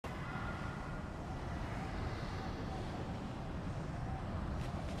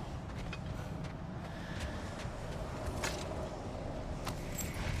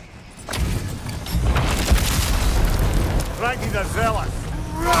the zealous!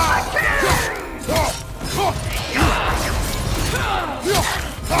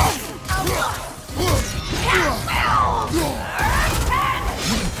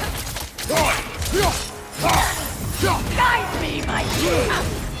 Guide me, my king!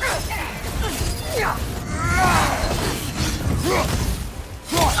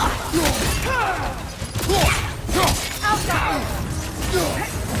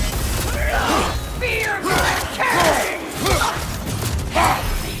 Fear my king!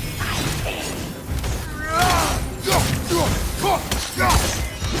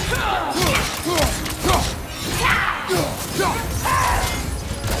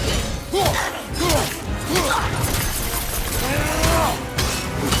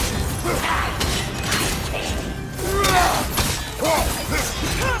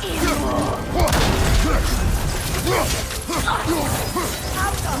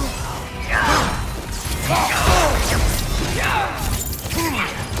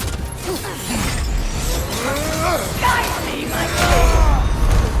 Guide me, my king!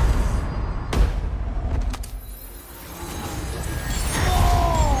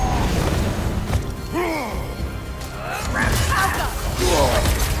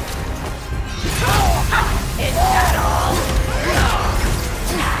 Is that all?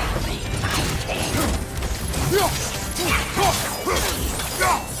 Guide me, my king!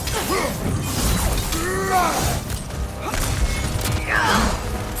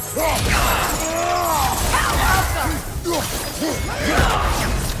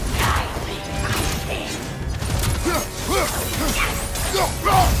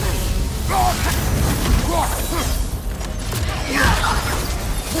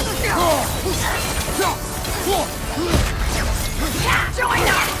 Join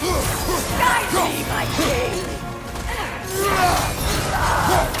us! Guide me, my king!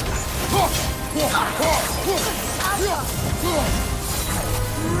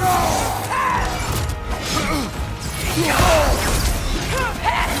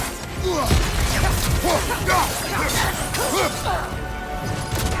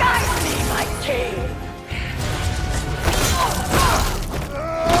 Guide me, my king!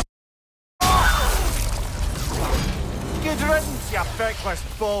 Good riddance, you feckless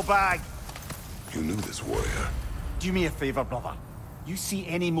ball bag! You knew this warrior. Do me a favor, brother. You see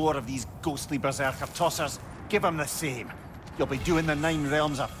any more of these ghostly berserker tossers, give them the same. You'll be doing the Nine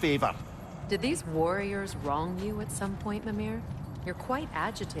Realms a favor. Did these warriors wrong you at some point, Mimir? You're quite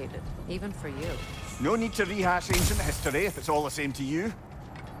agitated, even for you. No need to rehash ancient history if it's all the same to you.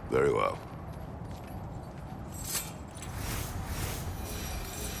 Very well.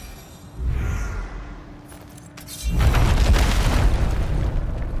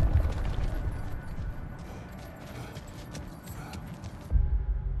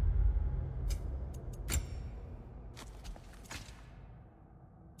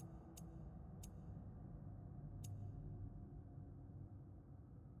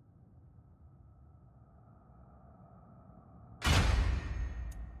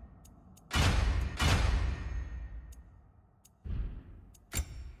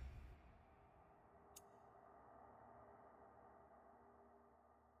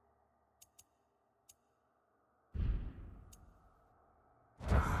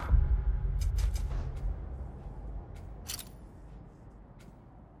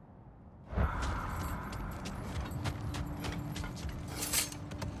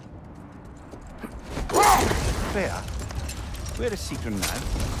 Fair. Where is Seekron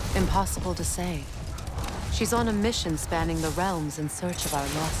now? Impossible to say. She's on a mission spanning the realms in search of our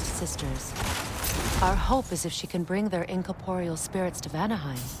lost sisters. Our hope is if she can bring their incorporeal spirits to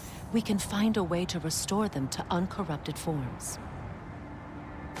Vanaheim, we can find a way to restore them to uncorrupted forms.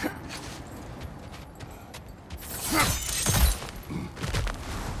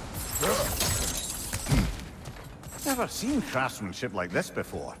 Never seen craftsmanship like this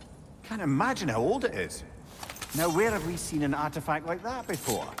before. Can't imagine how old it is. Now, where have we seen an artifact like that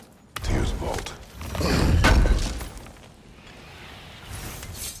before? Tyr's vault.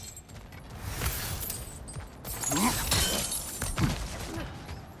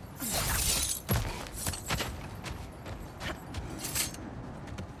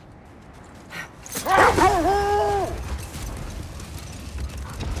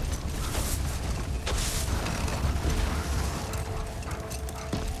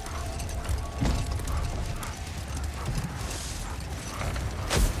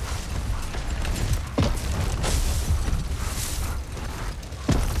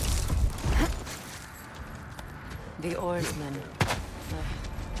 The oarsmen.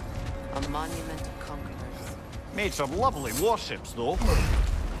 A monument of conquerors. Made some lovely warships, though.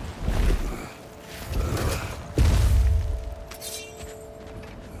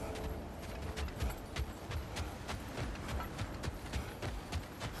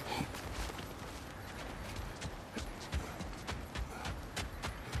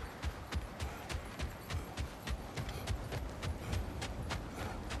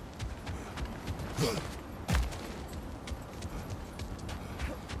 Behind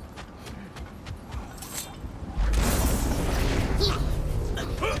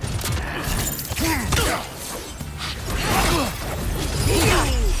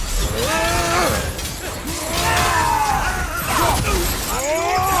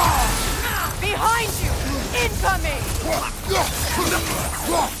you! Incoming!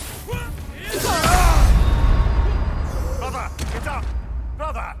 Brother, get up!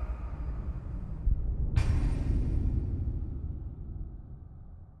 Brother!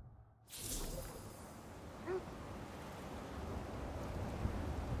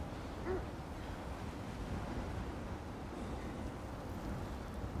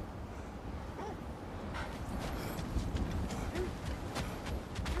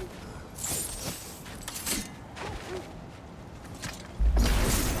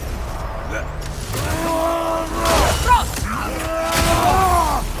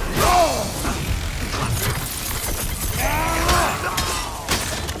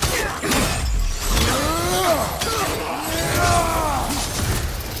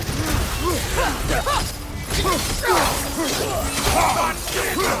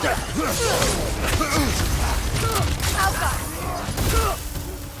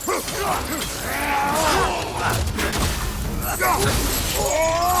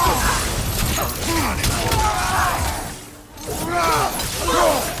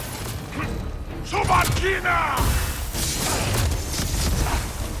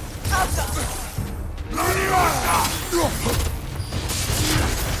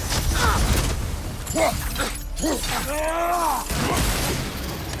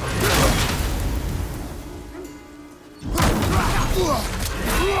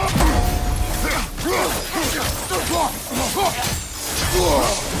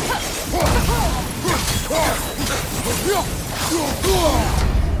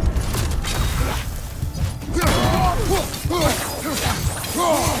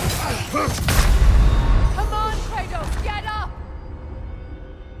 Come on, Kratos, get up!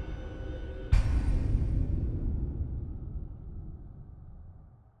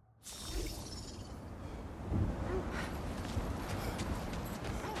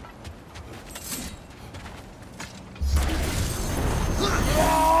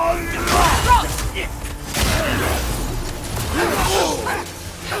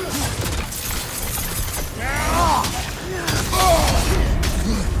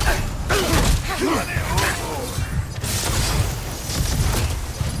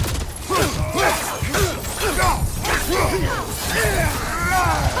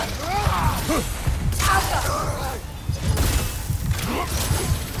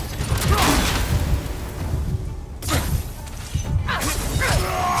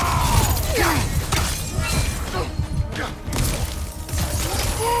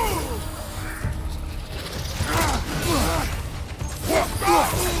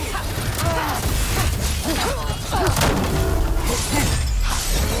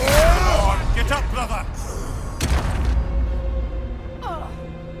 Get up, brother!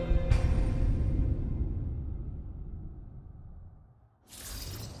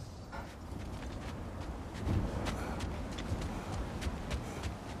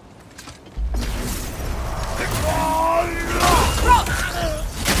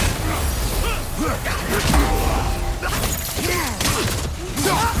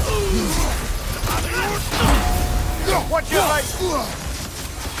 Watch your light!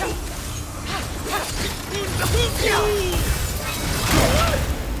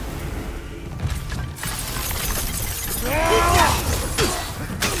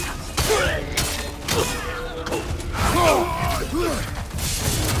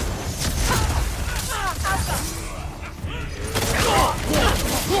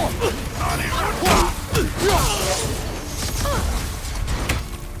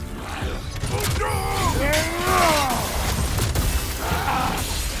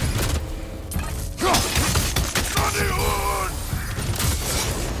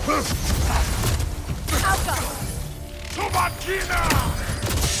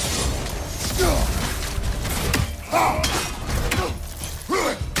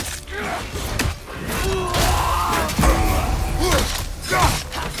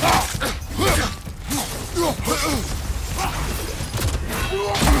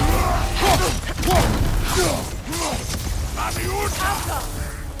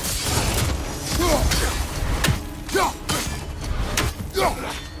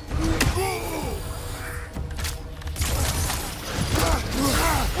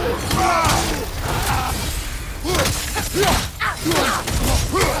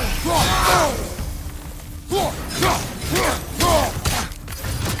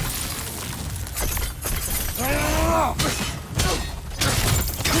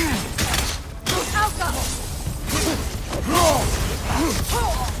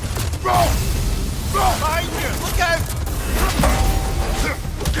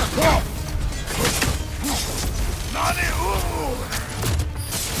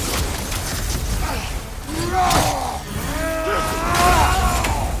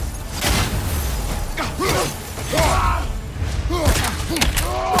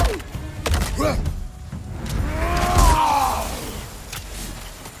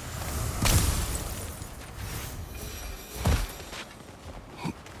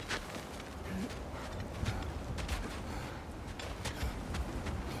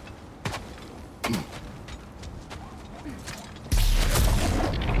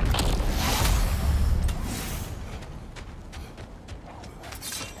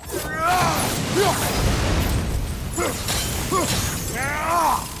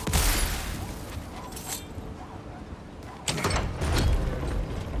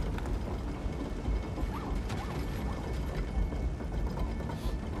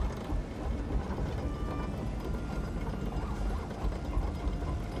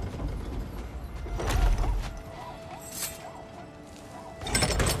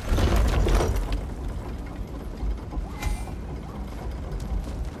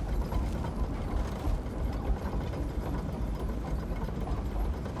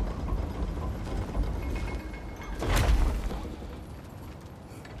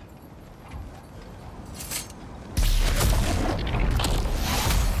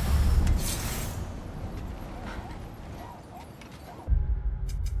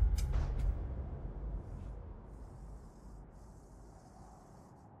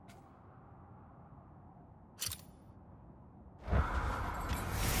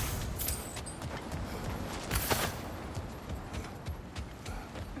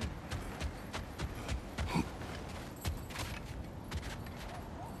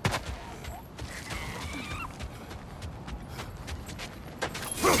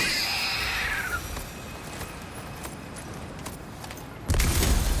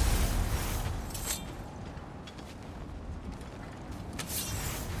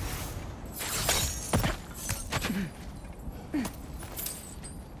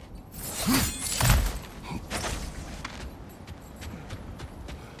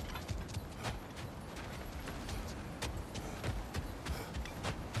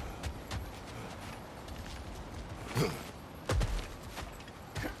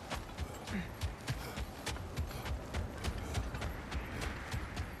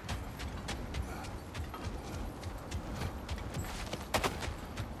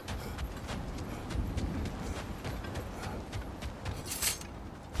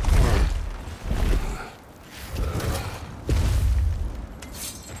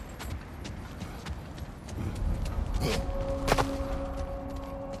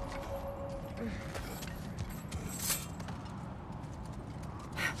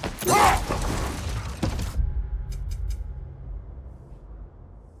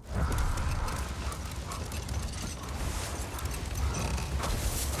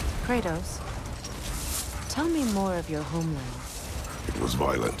 Kratos, tell me more of your homeland. It was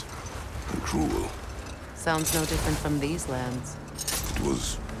violent and cruel. Sounds no different from these lands. It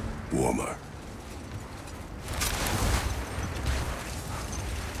was warmer.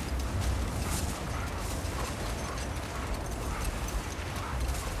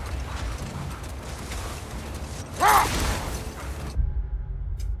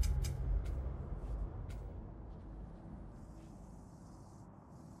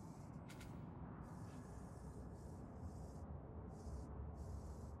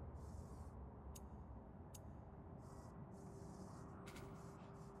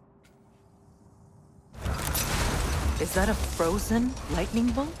 Is that a frozen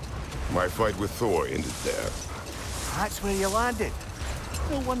lightning bolt? My fight with Thor ended there. That's where you landed.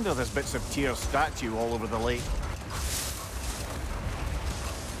 No wonder there's bits of Tyr's statue all over the lake.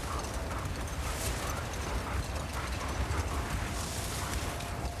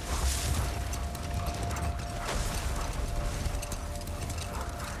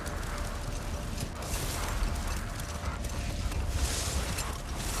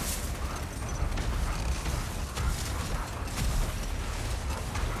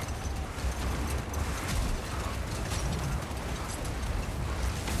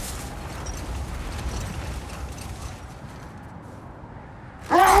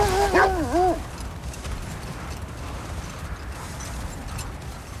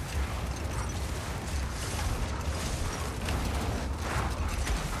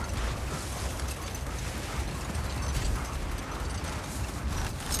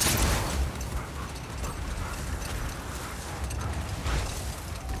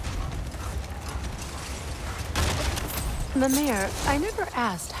 Mimir, I never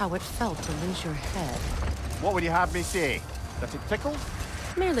asked how it felt to lose your head. What would you have me say? That it tickled?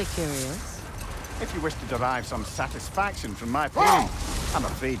 Merely curious. If you wish to derive some satisfaction from my pain, I'm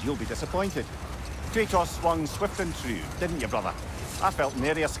afraid you'll be disappointed. Kratos swung swift and true, didn't you, brother? I felt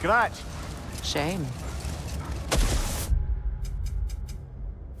nary a scratch. Shame.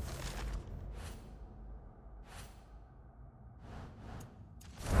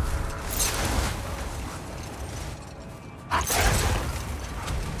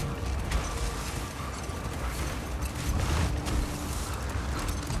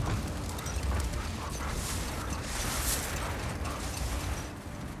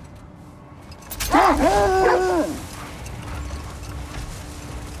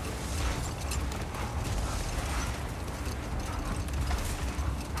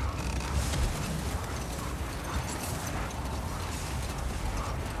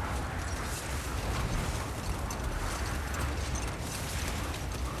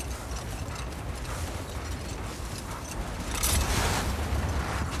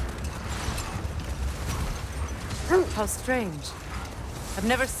 How strange. I've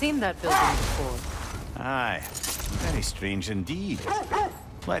never seen that building before. Aye, very strange indeed.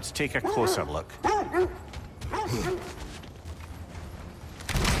 Let's take a closer look.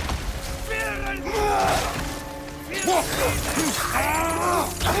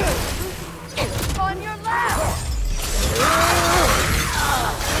 On your left!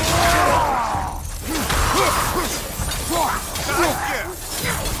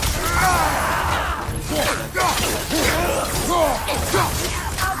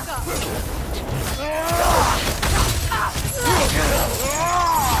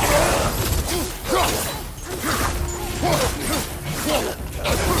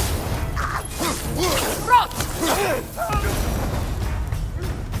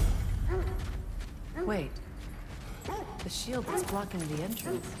 Wait. The shield that's blocking the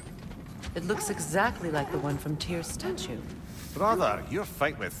entrance. It looks exactly like the one from Tyr's statue. Brother, your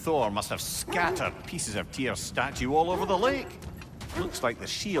fight with Thor must have scattered pieces of Tyr's statue all over the lake. Looks like the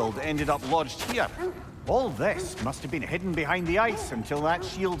shield ended up lodged here. All this must have been hidden behind the ice until that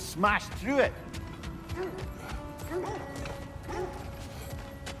shield smashed through it.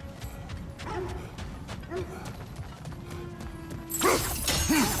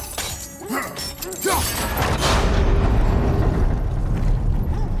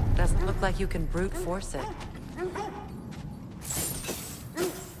 Doesn't look like you can brute force it.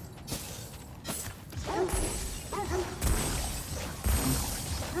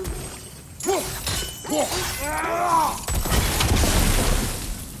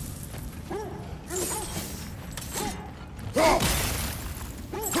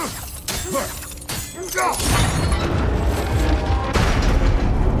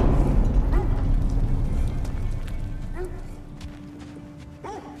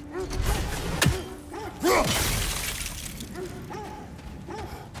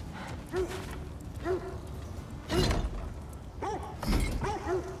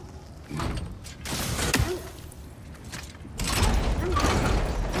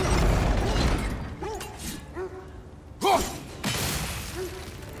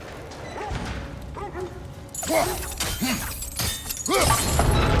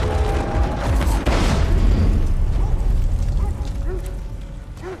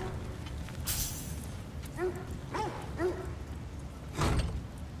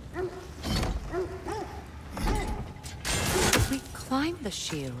 We climbed the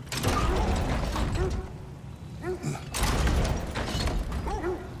shield.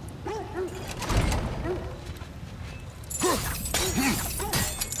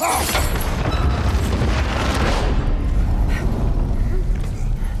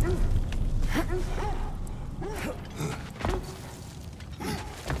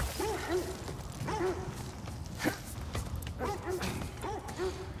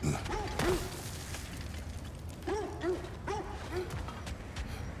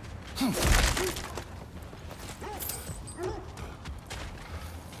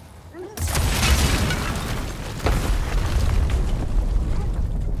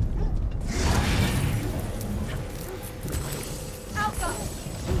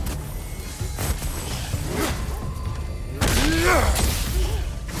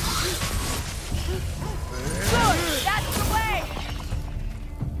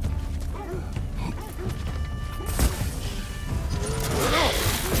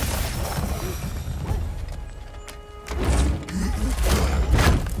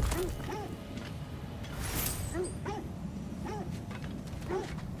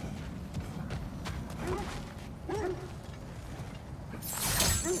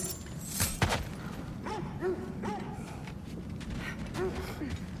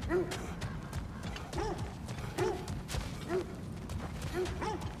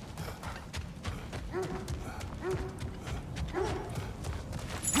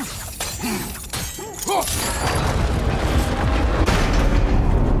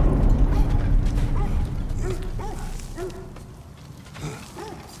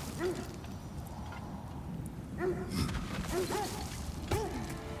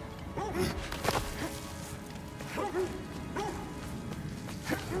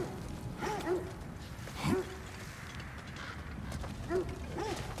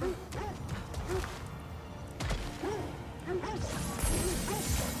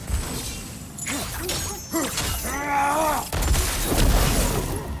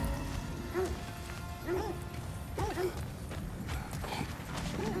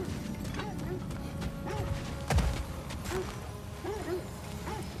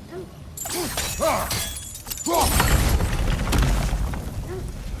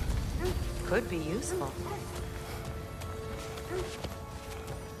 Could be useful.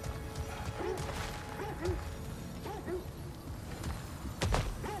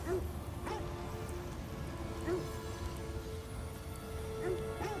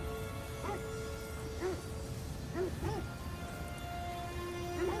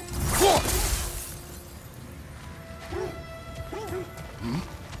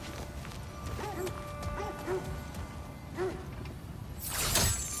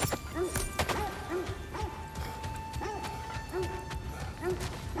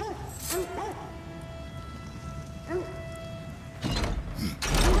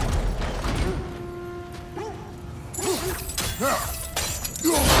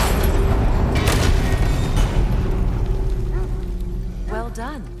 Well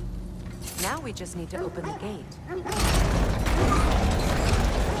done. Now we just need to open the gate.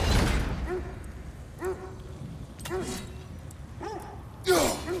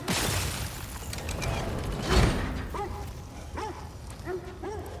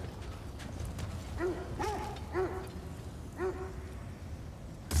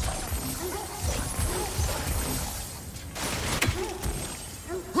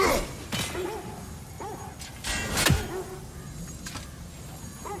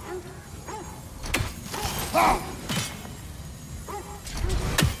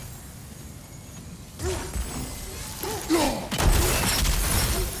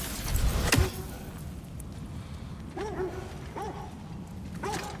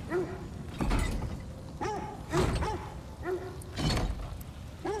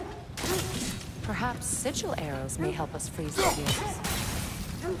 Perhaps sigil arrows may help us freeze the gears.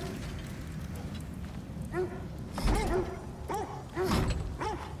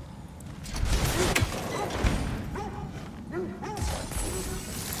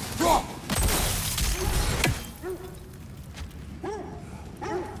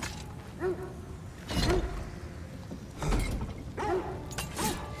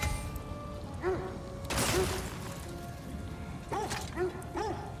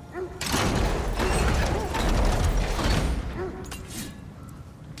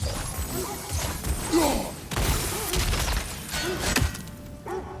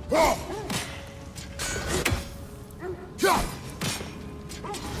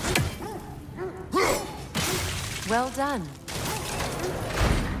 Well done.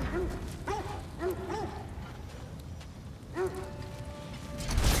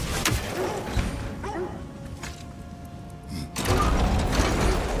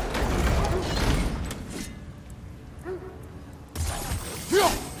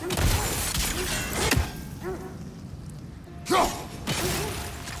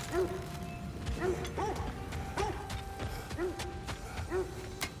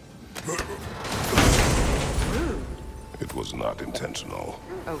 It was not intentional.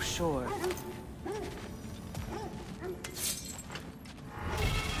 Oh, sure.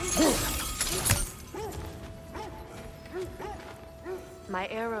 My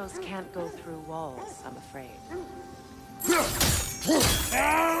arrows can't go through walls, I'm afraid.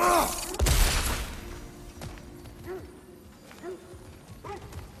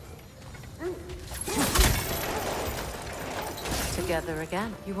 Together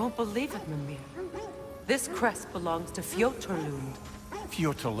again. You won't believe it, Mimir. This crest belongs to Fjotorlund.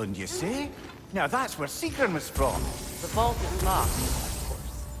 Fjotorlund, you say? Now that's where Sigrun was from. The vault is locked, of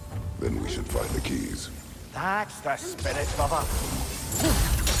course. Then we should find the keys. That's the spirit, brother.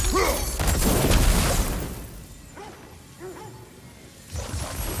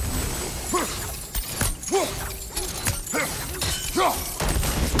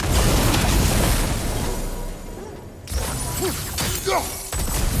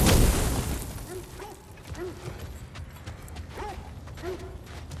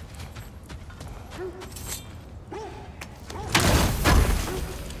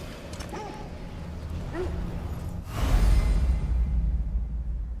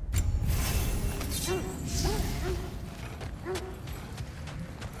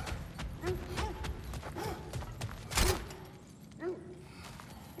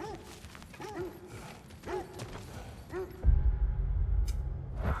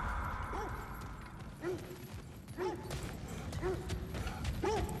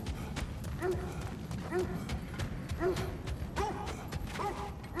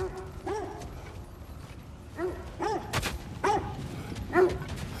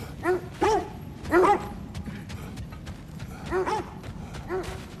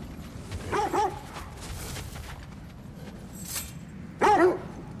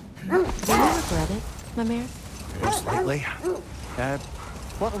 Mimir? Slightly.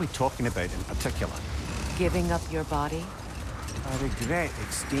 What are we talking about in particular? Giving up your body? I regret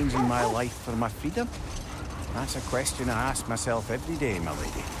exchanging my life for my freedom. That's a question I ask myself every day, my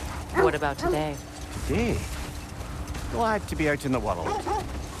lady. What about today? Today? Glad to be out in the world.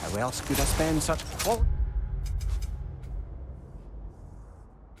 How else could I spend such quality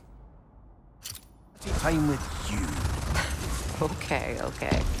time with you? Okay,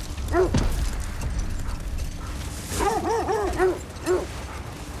 okay.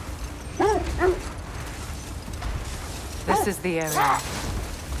 This is the area.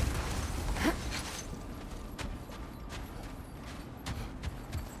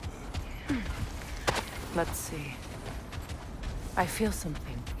 Let's see. I feel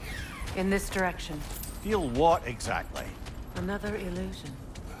something. In this direction. Feel what exactly? Another illusion.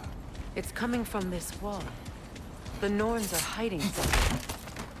 It's coming from this wall. The Norns are hiding something.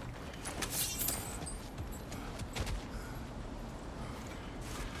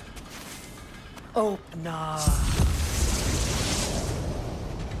 Opener.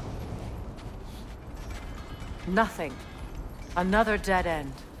 Nothing. Another dead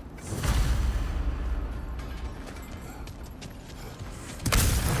end.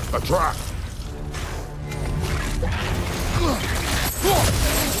 A trap!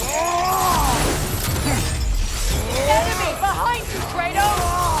 Enemy behind you,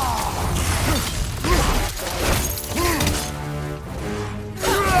 Kratos!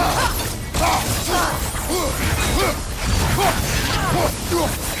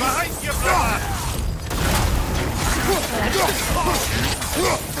 Behind you, brother!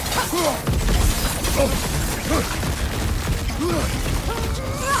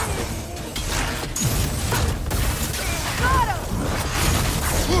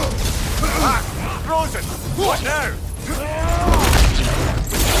 Frozen! What now?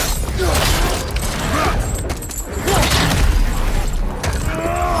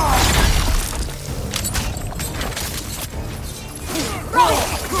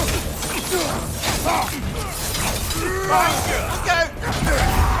 Look out!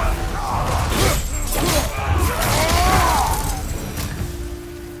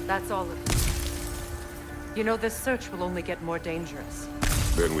 That's all of it. You know, this search will only get more dangerous.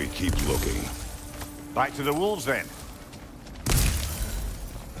 Then we keep looking. Back to the wolves, then.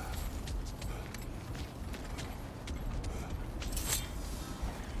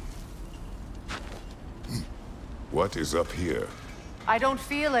 What is up here? I don't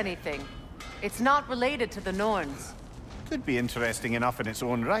feel anything. It's not related to the Norns. Could be interesting enough in its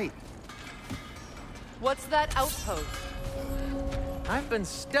own right. What's that outpost? I've been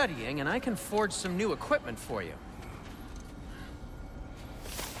studying, and I can forge some new equipment for you.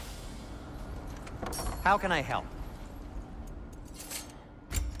 How can I help?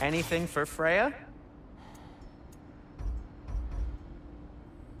 Anything for Freya?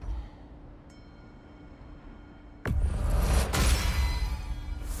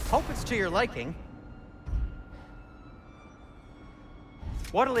 Hope it's to your liking.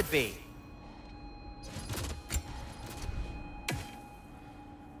 What'll it be?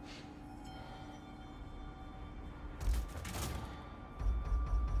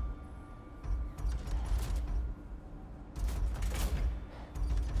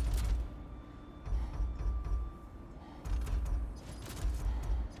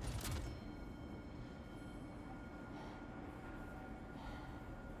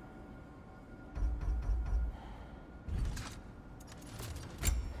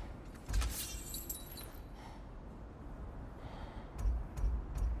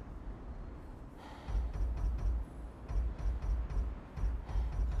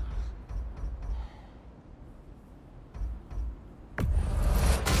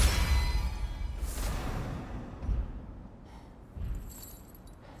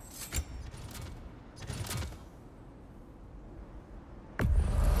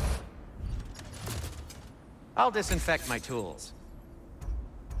 I'll disinfect my tools.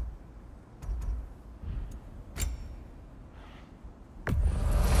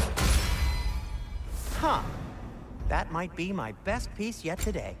 Huh. That might be my best piece yet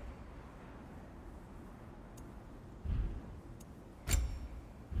today.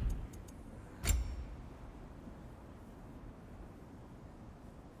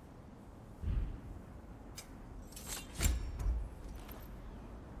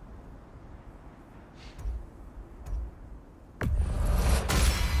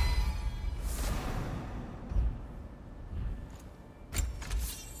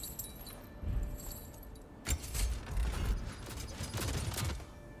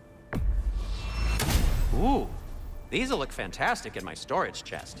 Ooh, these'll look fantastic in my storage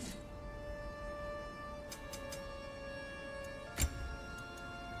chest.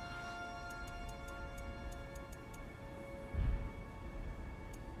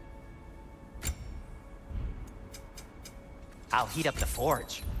 I'll heat up the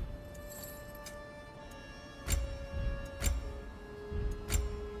forge.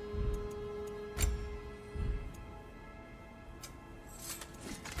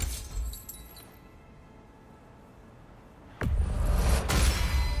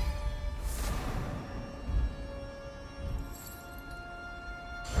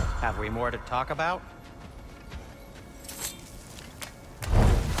 Have we more to talk about?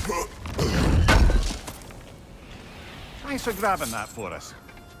 Thanks for grabbing that for us.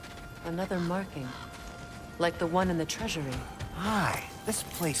 Another marking. like the one in the treasury. Aye, this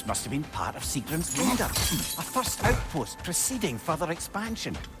place must have been part of Sigrun's kingdom. A first outpost preceding further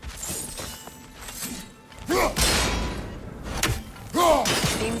expansion.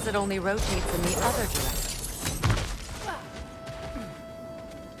 Seems it only rotates in the other direction.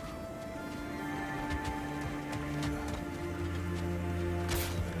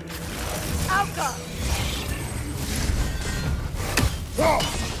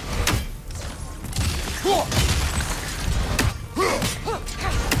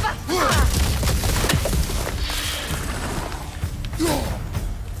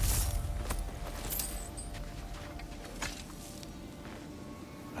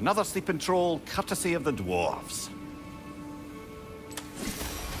 Another sleeping troll, courtesy of the dwarves.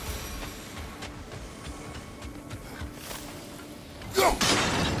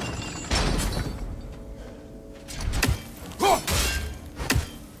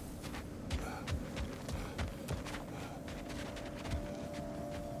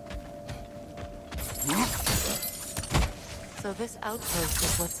 So this outpost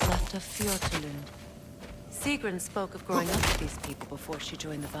is what's left of Fjortulund. Sigrun spoke of growing up with these people before she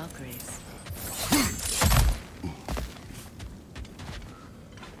joined the Valkyries.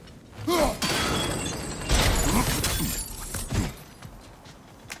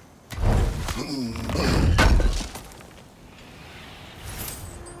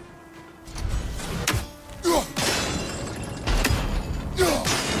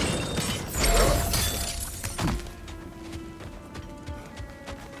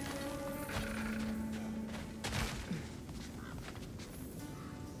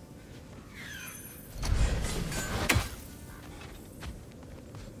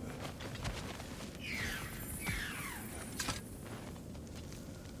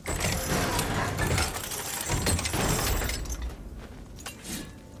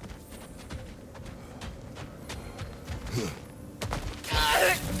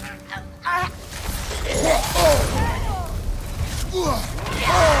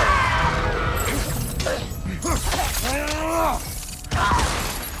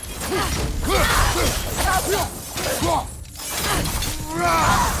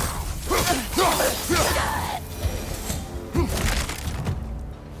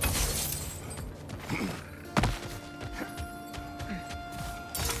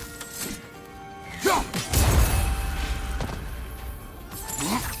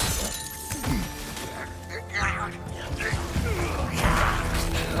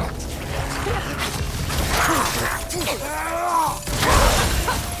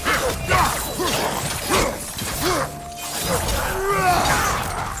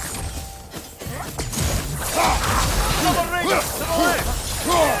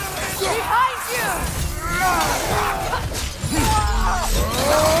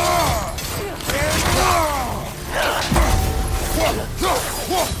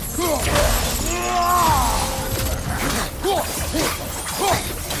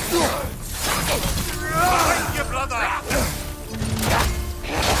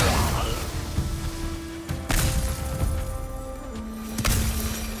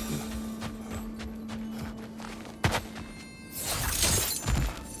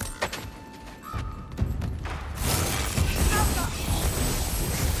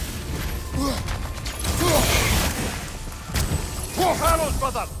 Arrows,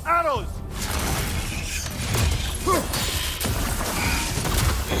 brother! Arrows!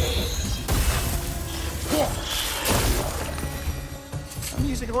 A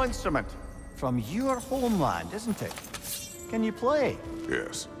musical instrument. From your homeland, isn't it? Can you play?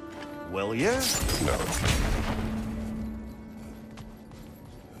 Yes. Will you? No.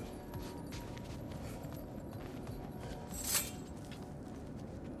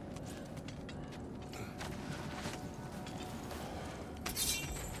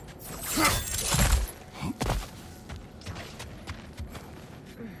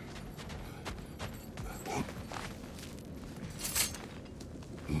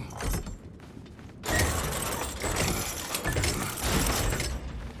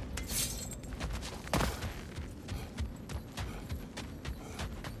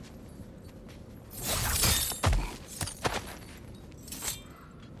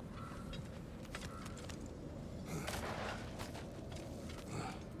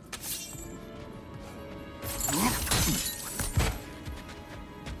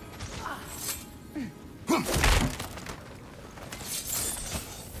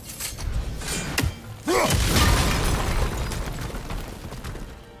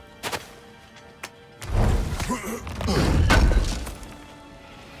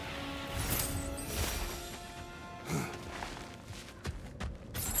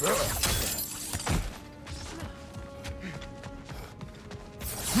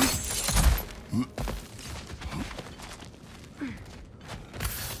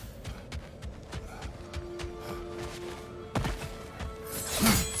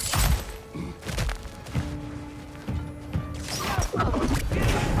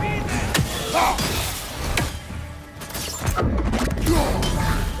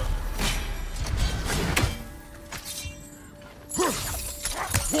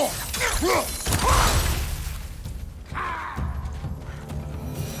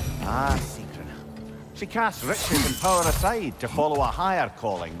 Ah, Secret. She casts riches and power aside to follow a higher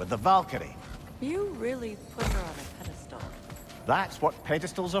calling with the Valkyrie. You really put her on a pedestal. That's what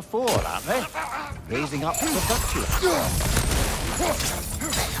pedestals are for, aren't they? Raising up the virtuous.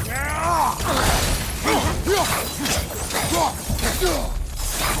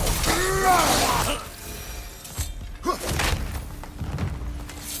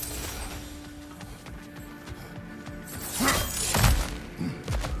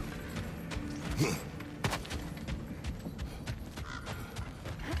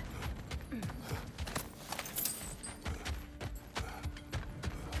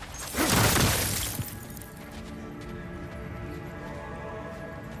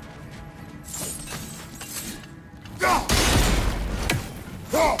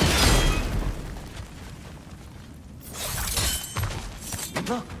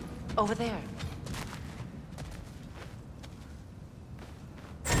 Look, over there.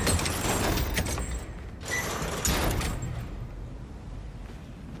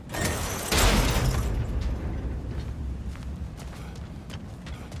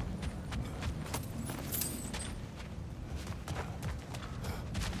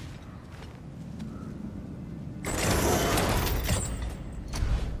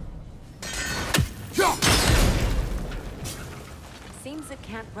 Seems it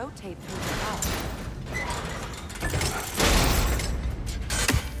can't rotate through the house.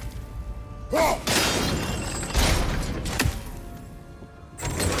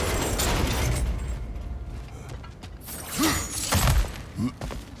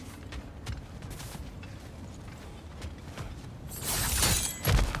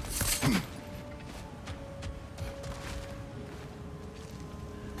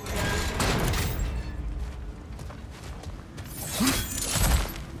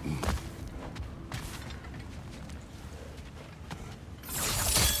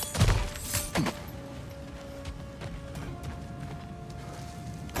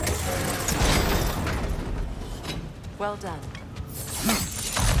 Well done.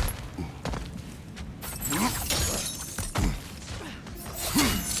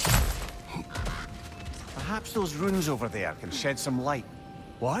 Perhaps those runes over there can shed some light.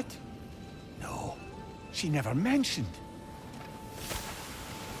 What? No, she never mentioned.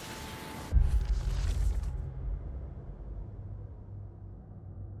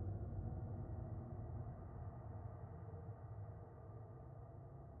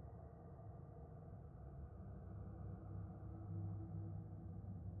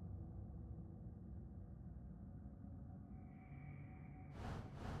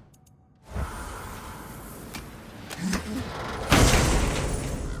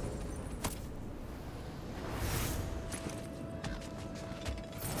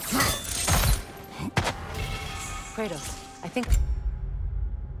 Kratos, I think...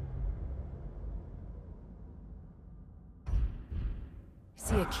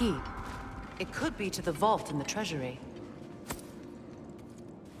 See a key. It could be to the vault in the treasury.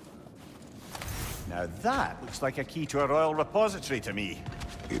 Now that looks like a key to a royal repository to me.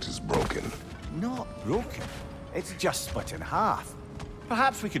 It is broken. Not broken. It's just split in half.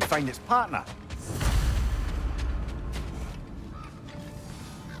 Perhaps we could find its partner.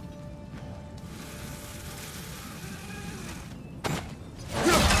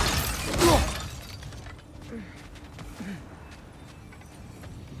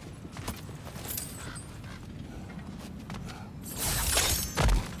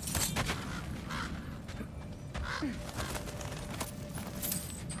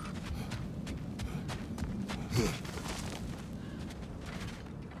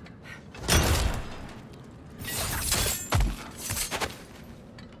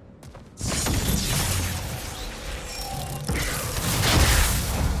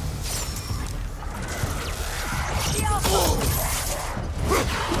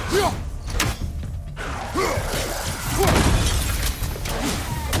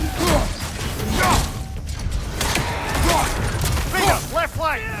 Left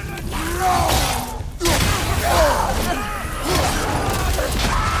flank!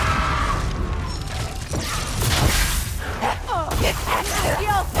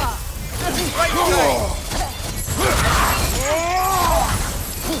 Right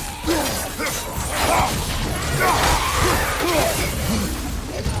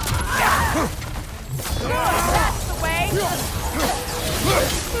That's the way!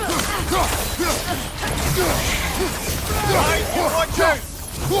 Watch out!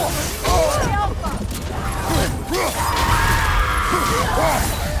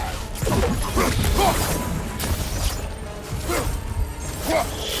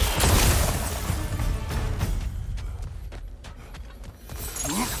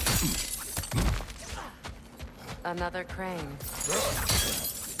 Another crane.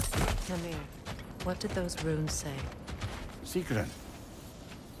 Come here. What did those runes say? Sigrun.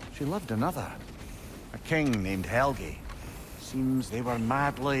 She loved another. A king named Helgi. Seems they were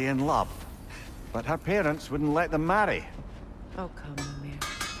madly in love. But her parents wouldn't let them marry. Oh, come, Mimir.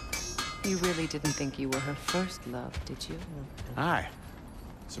 You really didn't think you were her first love, did you? Aye.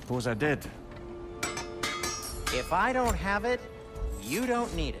 Suppose I did. If I don't have it, you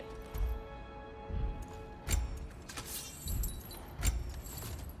don't need it.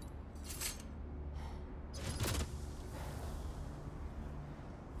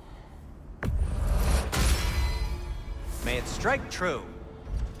 May it strike true.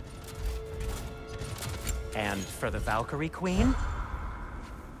 And for the Valkyrie Queen?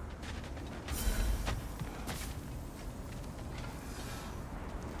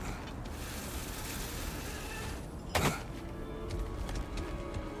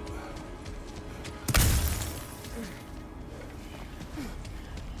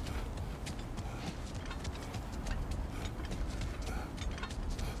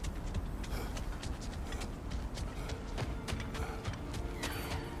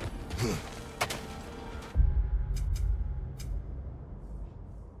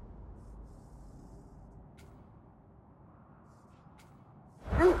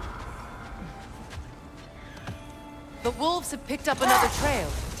 The wolves have picked up another trail.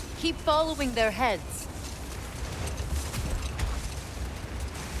 Keep following their heads.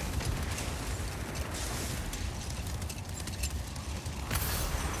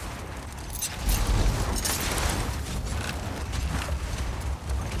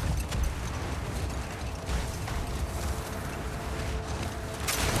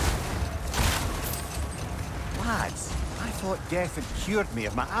 Lads, I thought death had cured me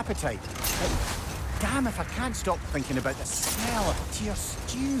of my appetite. But damn if I can't stop thinking about the smell of tear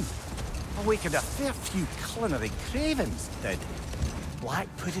stew. Awakened a fair few culinary cravings, did. Black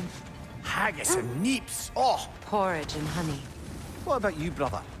pudding, haggis and neeps. Oh! Porridge and honey. What about you,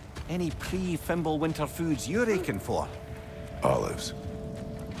 brother? Any pre-Fimble winter foods you're aching for? Olives.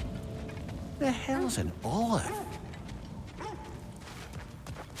 The hell's an olive?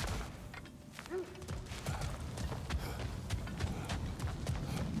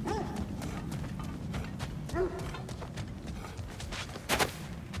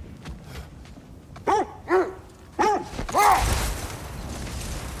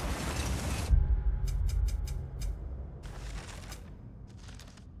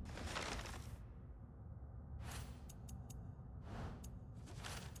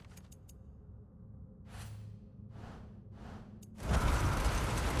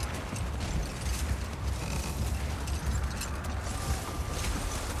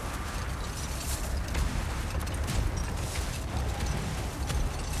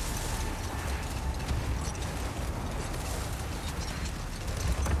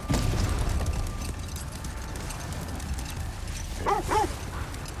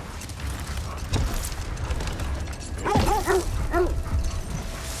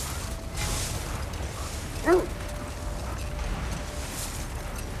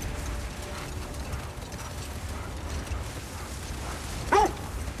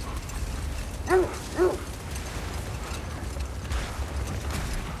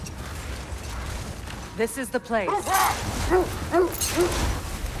 This is the place.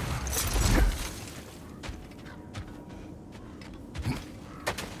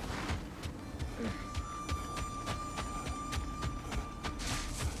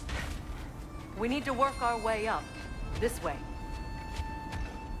 We need to work our way up. This way.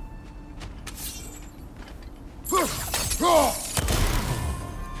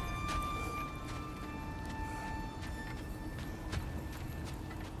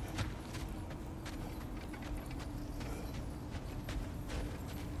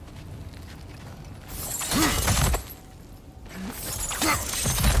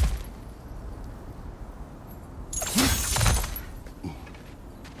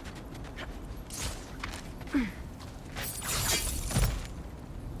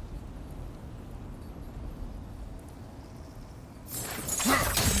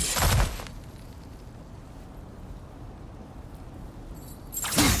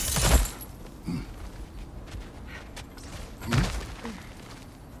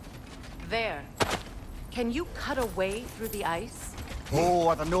 There. Can you cut a way through the ice? Oh,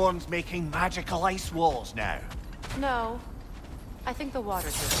 are the Norns making magical ice walls now? No. I think the water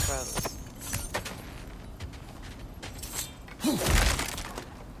just froze.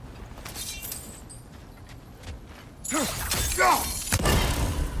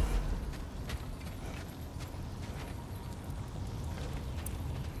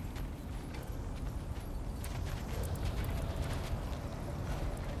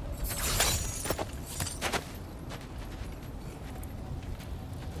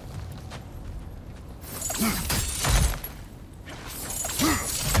 More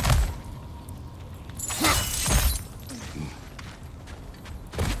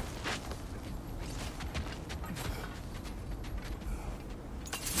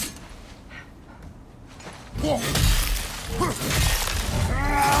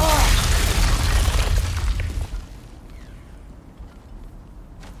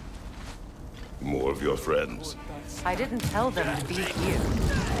of your friends. I didn't tell them to be here.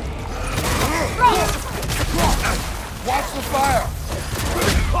 Watch the fire!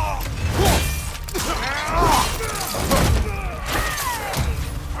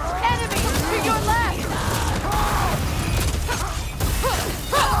 Enemies to your left!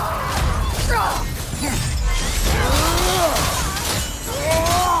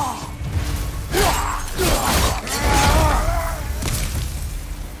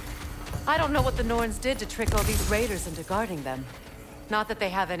 I don't know what the Norns did to trick all these raiders into guarding them. Not that they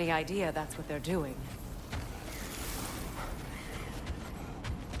have any idea that's what they're doing.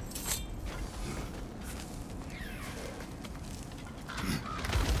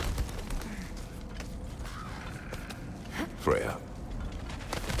 Freya,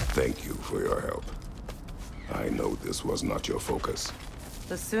 thank you for your help. I know this was not your focus.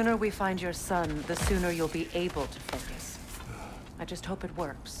 The sooner we find your son, the sooner you'll be able to focus. I just hope it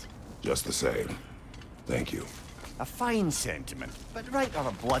works. Just the same, thank you. A fine sentiment, but write her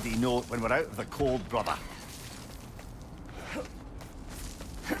a bloody note when we're out of the cold, brother.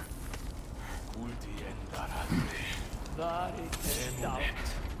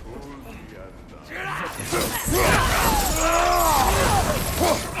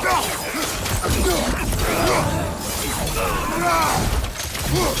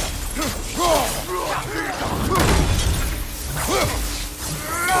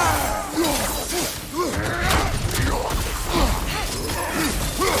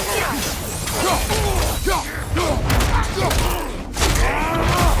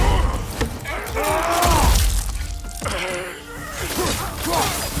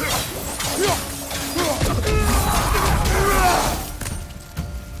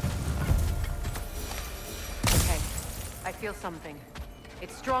 Okay, I feel something.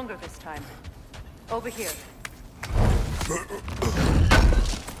 It's stronger this time. Over here.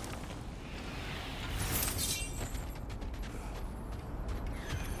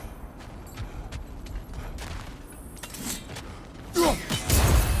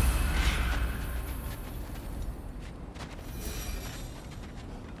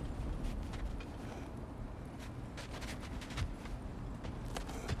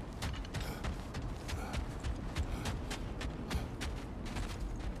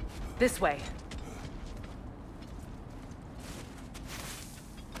 This way.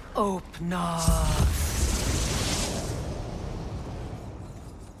 Open up.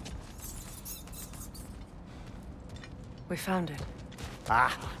 We found it.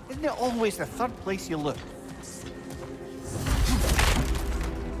 Ah, isn't it always the third place you look?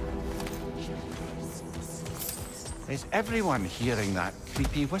 Is everyone hearing that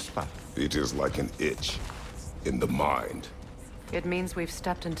creepy whisper? It is like an itch in the mind. It means we've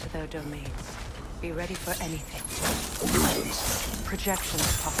stepped into their domains. Be ready for anything. Illusions.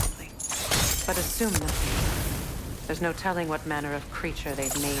 Projections, possibly. But assume nothing. There's no telling what manner of creature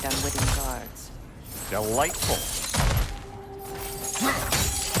they've made unwitting guards. Delightful.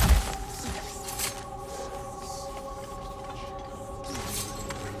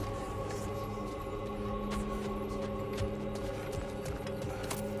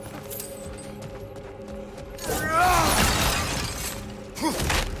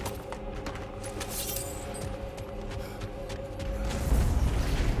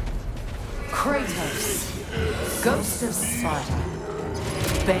 Kratos, Ghost of Sparta,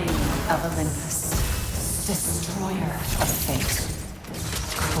 Bane of Olympus, Destroyer of Fate,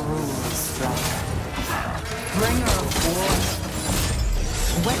 Cruel Striker, Bringer of War,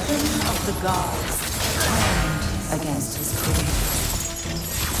 Weapon of the Gods, turned against his creator.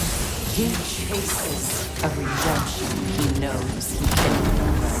 He chases a redemption he knows he can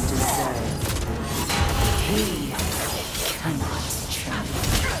never deserve. He cannot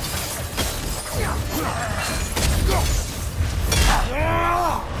triumph.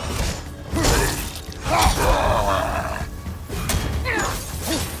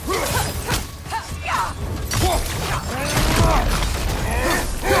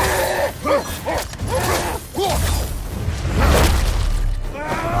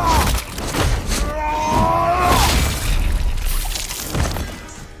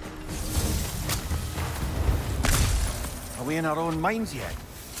 Are we in our own minds yet?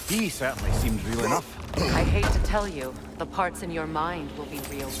 He certainly seems real enough. I hate to tell you, the parts in your mind will be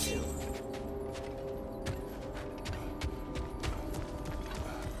real too.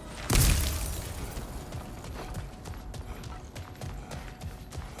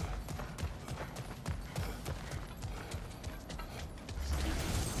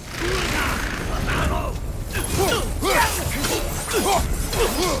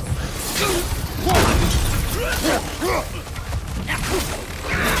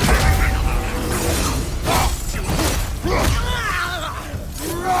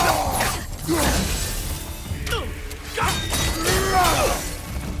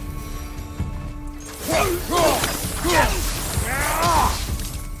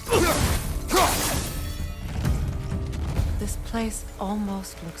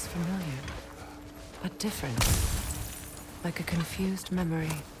 house looks familiar, but different. Like a confused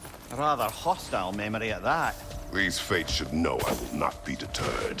memory. A rather hostile memory at that. These fates should know I will not be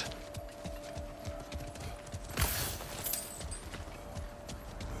deterred.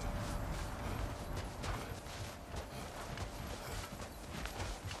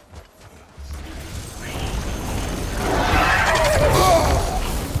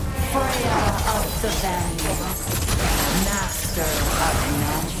 The Vandals, master of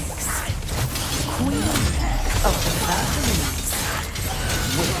magics, queen of the Valkyries,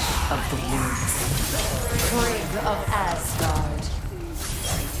 witch of the woods, prig of Asgard,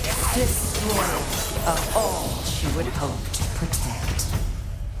 destroyer of all she would hope to protect.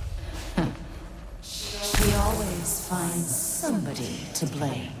 She always finds somebody to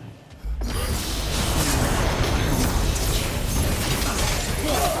blame.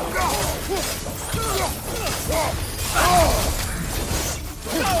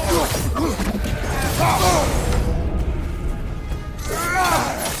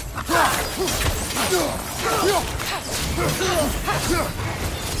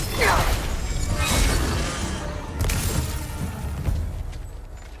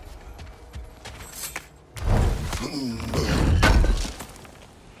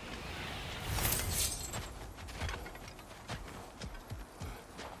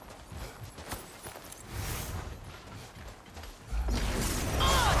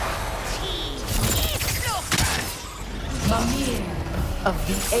 Of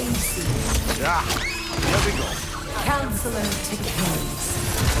the AC. Yeah, here we go. Counselor to Kings.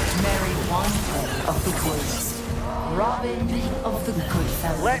 Mary Wantley of the Woods. Robin of the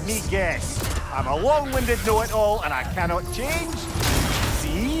Goodfellas. Let me guess. I'm a long-winded know-it-all and I cannot change?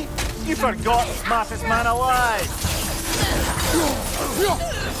 See? You forgot the smartest man alive!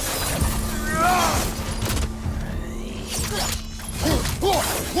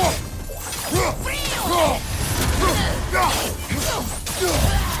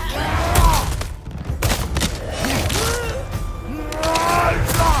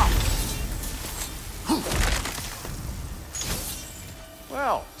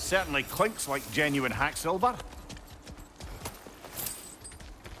 Well, certainly clinks like genuine hack silver.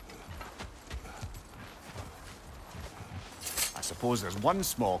 I suppose there's one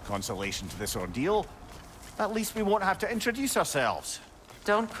small consolation to this ordeal. At least we won't have to introduce ourselves.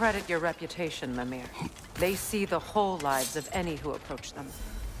 Don't credit your reputation, Mimir. They see the whole lives of any who approach them.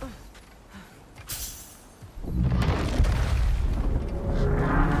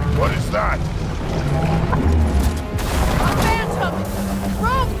 What is that? A phantom!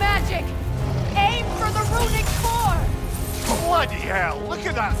 Rogue magic! Aim for the runic core! Bloody hell, look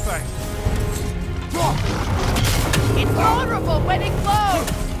at that thing! It's vulnerable when it glows!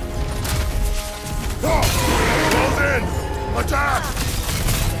 Close in! Attack!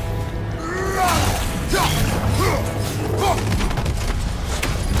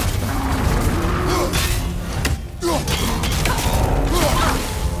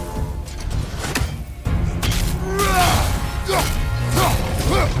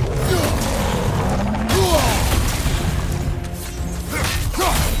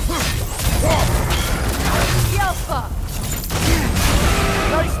 Yelpa!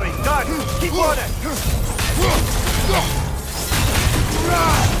 Nicely done! Keep on it!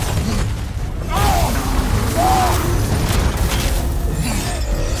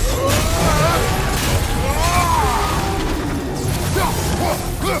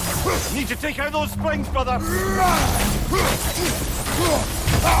 Need to take out those springs, brother!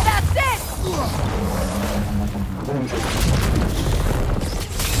 That's it!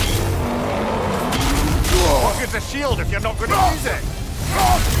 What good's a shield if you're not going to use it?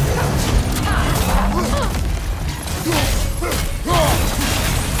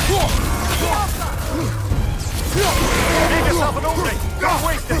 Make yourself an opening! Don't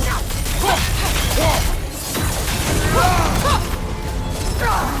waste it!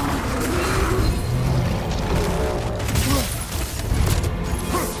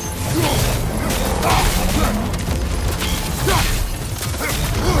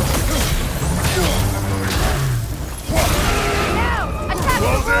 Now! Attack the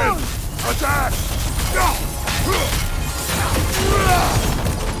Close in! wound! Attack!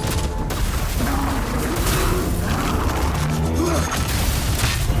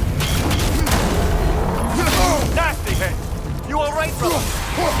 Nasty hit! You all right,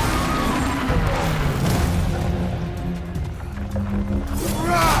 brother?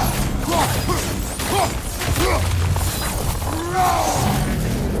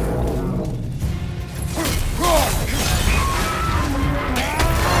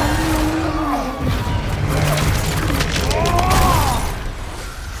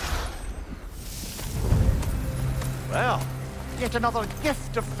 Well, yet another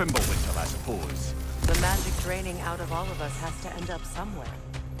gift of Fimbulwinter, I suppose. The magic draining out of all of us has to end up somewhere.